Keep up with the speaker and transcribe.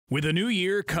With a new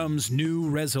year comes new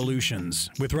resolutions.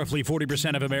 With roughly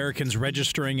 40% of Americans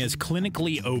registering as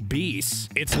clinically obese,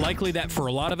 it's likely that for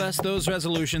a lot of us, those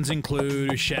resolutions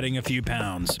include shedding a few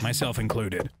pounds, myself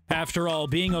included. After all,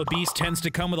 being obese tends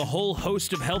to come with a whole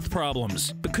host of health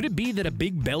problems. But could it be that a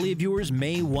big belly of yours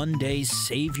may one day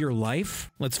save your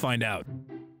life? Let's find out.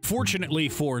 Fortunately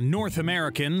for North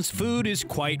Americans, food is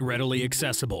quite readily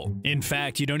accessible. In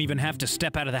fact, you don't even have to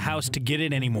step out of the house to get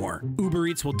it anymore. Uber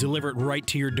Eats will deliver it right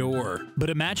to your door. But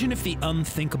imagine if the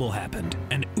unthinkable happened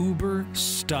and Uber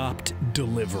stopped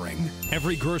delivering.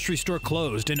 Every grocery store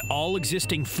closed and all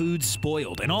existing food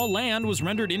spoiled and all land was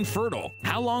rendered infertile.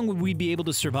 How long would we be able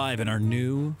to survive in our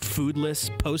new,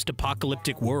 foodless,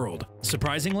 post-apocalyptic world?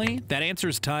 Surprisingly, that answer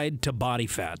is tied to body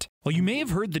fat. While you may have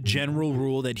heard the general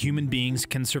rule that human beings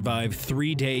can survive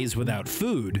 3 days without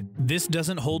food, this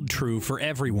doesn't hold true for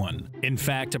everyone. In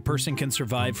fact, a person can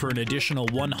survive for an additional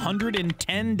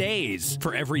 110 days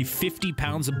for every 50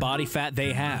 pounds of body fat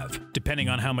they have, depending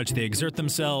on how much they exert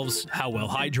themselves, how well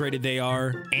hydrated they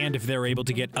are, and if they're able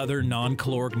to get other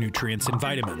non-caloric nutrients and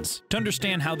vitamins. To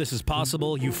understand how this is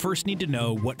possible, you first need to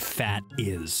know what fat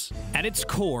is. At its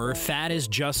core, fat is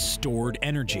just stored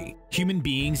energy. Human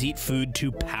beings eat food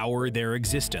to power their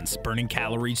existence, burning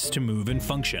calories to move and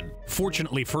function.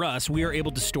 Fortunately for us, we are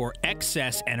able to store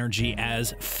excess energy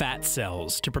as fat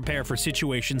cells to prepare for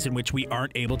situations in which we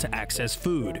aren't able to access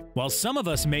food. While some of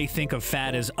us may think of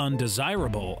fat as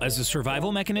undesirable, as a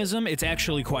survival mechanism, it's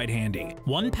actually quite handy.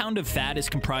 1 pound of fat is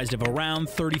comprised of around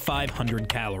 3,500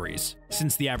 calories.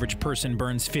 Since the average person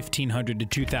burns 1,500 to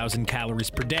 2,000 calories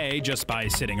per day just by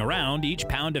sitting around, each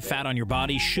pound of fat on your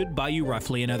body should buy you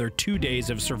roughly another 2 days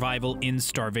of survival in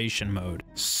starvation mode.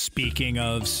 Speaking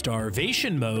of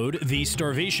starvation mode, the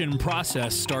starvation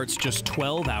process starts just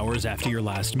 12 hours after your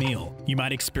last meal. You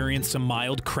might experience some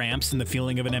mild cramps and the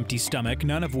feeling of an empty stomach,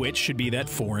 none of which should be that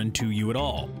foreign to you at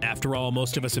all. After all,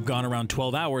 most of us have gone around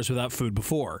 12 hours without food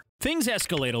before. Things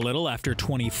escalate a little after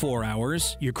 24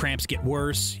 hours. Your cramps get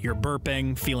worse, you're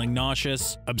burping, feeling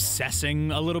nauseous,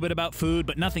 obsessing a little bit about food,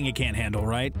 but nothing you can't handle,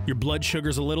 right? Your blood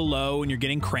sugar's a little low and you're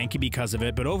getting cranky because of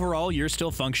it, but overall you're still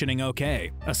functioning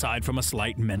okay, aside from a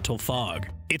slight mental fog.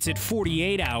 It's at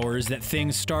 48 hours that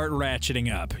things start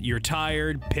ratcheting up. You're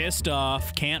tired, pissed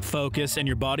off, can't focus, and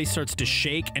your body starts to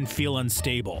shake and feel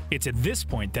unstable. It's at this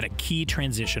point that a key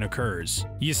transition occurs.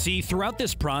 You see, throughout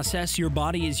this process, your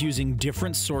body is using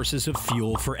different sources of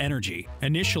fuel for energy.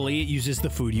 Initially, it uses the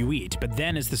food you eat, but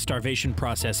then as the starvation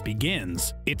process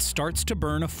begins, it starts to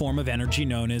burn a form of energy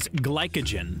known as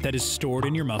glycogen that is stored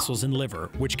in your muscles and liver,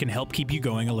 which can help keep you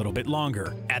going a little bit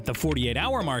longer. At the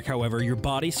 48-hour mark, however, your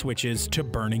body switches to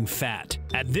burning fat.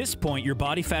 At this point, your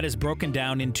body fat is broken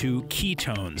down into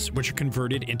ketones, which are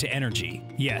converted into energy.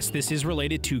 Yes, this is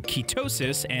related to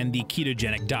ketosis and the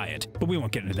ketogenic diet, but we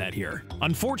won't get into that here.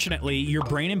 Unfortunately, your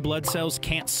brain and blood cells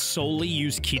can't solely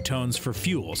use ketones for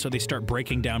fuel, so they start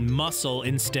breaking down muscle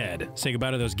instead. Say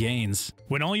goodbye to those gains.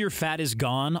 When all your fat is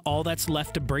gone, all that's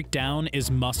left to break down is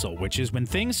muscle, which is when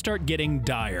things start getting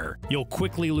dire. You'll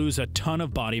quickly lose a ton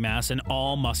of body mass and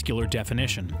all muscular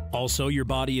definition. Also, your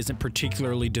body isn't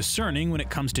particularly discerning when it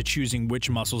comes to choosing which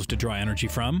muscles to draw energy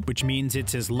from, which means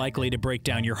it's as likely to break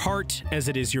down your heart as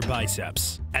it is your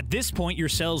biceps. At this point, your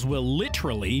cells will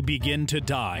literally begin to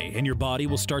die, and your body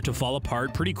will start to fall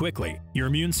apart pretty quickly. Your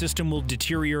immune system will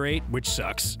deteriorate, which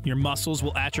sucks. Your muscles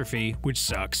will atrophy, which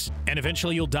sucks. And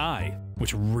eventually you'll die,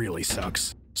 which really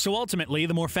sucks. So ultimately,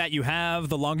 the more fat you have,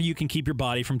 the longer you can keep your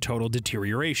body from total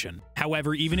deterioration.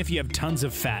 However, even if you have tons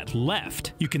of fat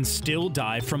left, you can still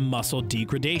die from muscle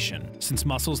degradation, since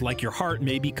muscles like your heart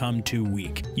may become too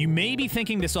weak. You may be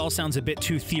thinking this all sounds a bit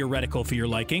too theoretical for your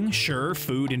liking. Sure,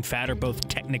 food and fat are both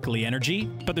technically energy,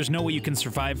 but there's no way you can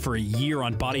survive for a year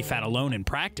on body fat alone in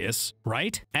practice,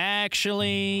 right?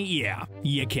 Actually, yeah,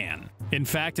 you can. In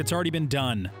fact, it's already been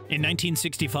done. In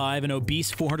 1965, an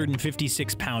obese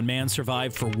 456-pound man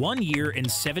survived for 1 year and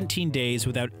 17 days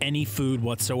without any food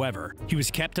whatsoever. He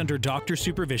was kept under doctor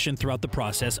supervision throughout the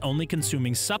process, only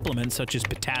consuming supplements such as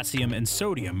potassium and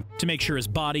sodium to make sure his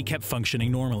body kept functioning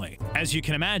normally. As you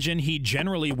can imagine, he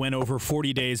generally went over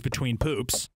 40 days between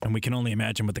poops, and we can only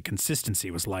imagine what the consistency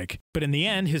was like. But in the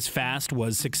end, his fast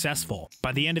was successful.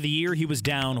 By the end of the year, he was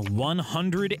down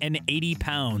 180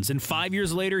 pounds, and 5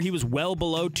 years later, he was well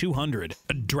below 200.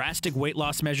 A drastic weight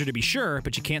loss measure to be sure,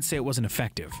 but you can't say it wasn't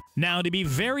effective. Now, to be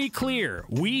very clear,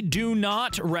 we do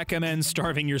not recommend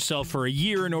starving yourself for a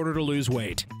year in order to lose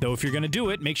weight. Though if you're going to do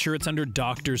it, make sure it's under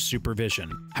doctor's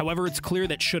supervision. However, it's clear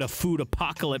that should a food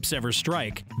apocalypse ever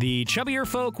strike, the chubbier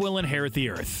folk will inherit the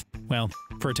earth. Well,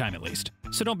 for a time at least.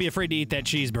 So don't be afraid to eat that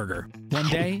cheeseburger. One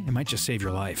day, it might just save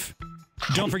your life.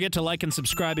 Don't forget to like and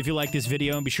subscribe if you like this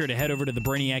video, and be sure to head over to the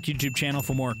Brainiac YouTube channel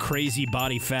for more crazy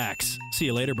body facts. See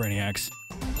you later, Brainiacs.